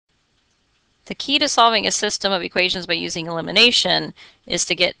The key to solving a system of equations by using elimination is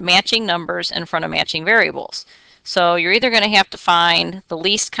to get matching numbers in front of matching variables. So you're either going to have to find the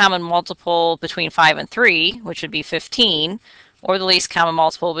least common multiple between 5 and 3, which would be 15, or the least common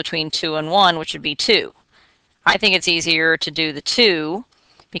multiple between 2 and 1, which would be 2. I think it's easier to do the 2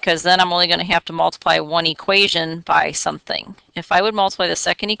 because then I'm only going to have to multiply one equation by something. If I would multiply the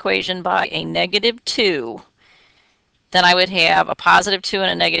second equation by a negative 2, then I would have a positive 2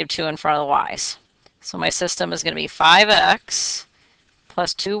 and a negative 2 in front of the y's. So my system is going to be 5x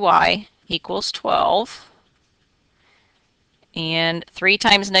plus 2y equals 12. And 3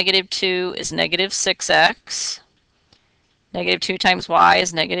 times negative 2 is negative 6x. Negative 2 times y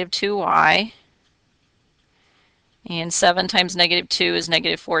is negative 2y. And 7 times negative 2 is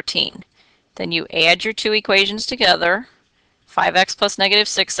negative 14. Then you add your two equations together. 5x plus negative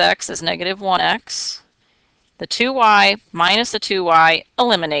 6x is negative 1x. The 2y minus the 2y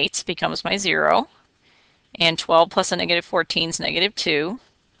eliminates, becomes my 0. And 12 plus a negative 14 is negative 2.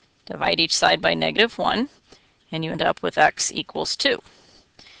 Divide each side by negative 1. And you end up with x equals 2.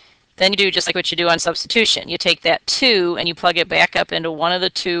 Then you do just like what you do on substitution. You take that 2 and you plug it back up into one of the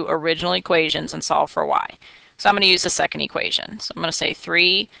two original equations and solve for y. So I'm going to use the second equation. So I'm going to say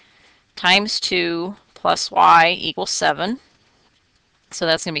 3 times 2 plus y equals 7. So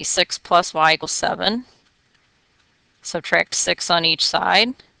that's going to be 6 plus y equals 7. Subtract 6 on each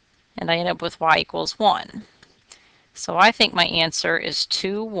side, and I end up with y equals 1. So I think my answer is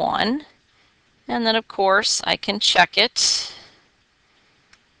 2, 1. And then, of course, I can check it.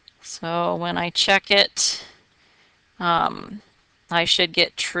 So when I check it, I should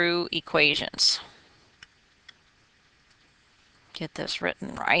get true equations. Get this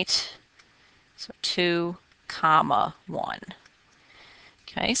written right. So 2, comma 1.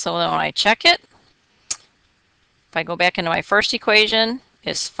 Okay, so then when I check it, if I go back into my first equation,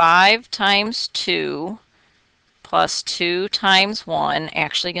 is 5 times 2 plus 2 times 1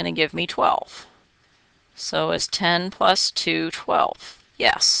 actually going to give me 12? So is 10 plus 2 12?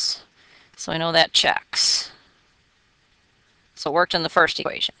 Yes. So I know that checks. So it worked in the first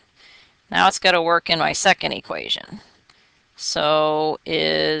equation. Now it's got to work in my second equation. So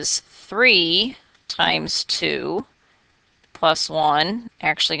is 3 times 2 plus 1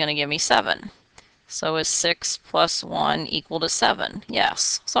 actually going to give me 7? So is 6 plus 1 equal to 7?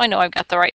 Yes. So I know I've got the right